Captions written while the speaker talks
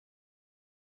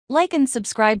Like and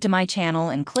subscribe to my channel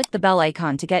and click the bell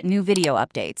icon to get new video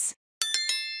updates.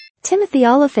 Timothy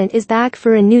Olyphant is back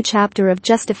for a new chapter of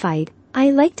Justified.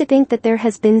 I like to think that there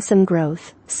has been some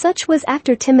growth. Such was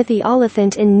actor Timothy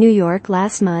Olyphant in New York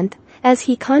last month, as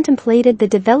he contemplated the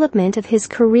development of his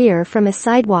career from a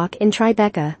sidewalk in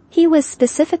Tribeca. He was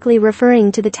specifically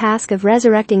referring to the task of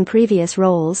resurrecting previous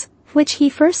roles, which he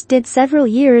first did several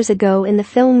years ago in the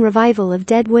film revival of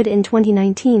Deadwood in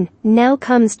 2019. Now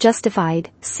comes Justified,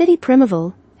 City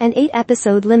Primeval, an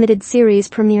 8-episode limited series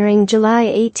premiering July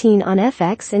 18 on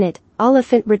FX. In it,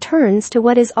 Olyphant returns to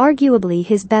what is arguably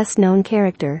his best-known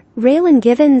character, Raylan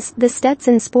Givens, the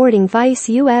Stetson sporting vice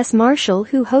U.S. Marshal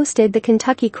who hosted the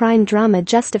Kentucky crime drama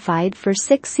Justified for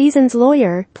 6 seasons.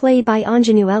 Lawyer, played by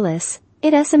Ingenue Ellis.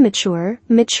 "It's a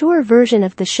mature version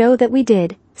of the show that we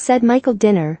did," said Michael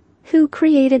Dinner, who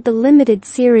created the limited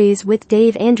series with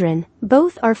Dave Andron.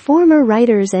 Both are former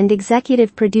writers and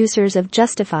executive producers of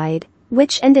Justified,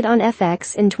 which ended on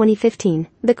FX in 2015.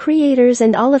 The creators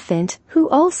and Olyphant, who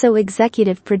also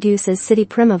executive produces City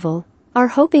Primeval, are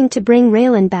hoping to bring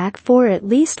Raylan back for at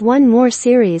least one more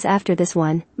series after this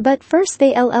one. But first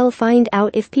they'll find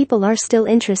out if people are still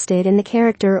interested in the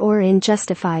character or in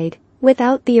Justified.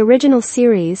 Without the original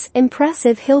series'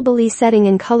 impressive hillbilly setting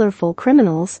and colorful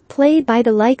criminals, played by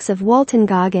the likes of Walton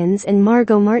Goggins and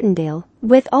Margot Martindale.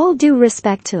 With all due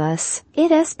respect to us,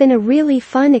 it's been a really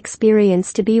fun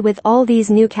experience to be with all these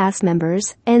new cast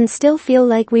members, and still feel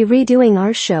like we redoing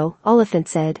our show, Olyphant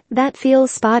said. "That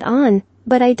feels spot on,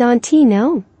 but I don't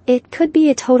know. It could be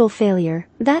a total failure."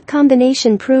 That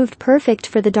combination proved perfect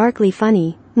for the darkly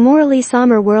funny, morally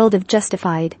somber world of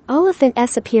Justified.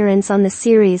 Olyphant's appearance on the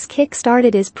series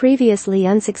kickstarted his previously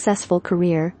unsuccessful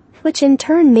career, which in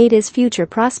turn made his future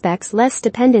prospects less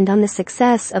dependent on the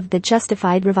success of the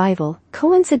Justified revival.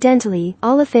 Coincidentally,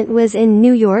 Olyphant was in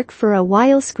New York for a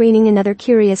while screening another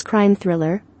curious crime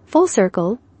thriller, Full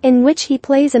Circle, in which he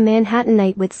plays a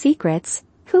Manhattanite with secrets,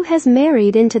 who has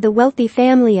married into the wealthy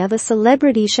family of a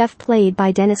celebrity chef played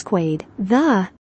by Dennis Quaid. The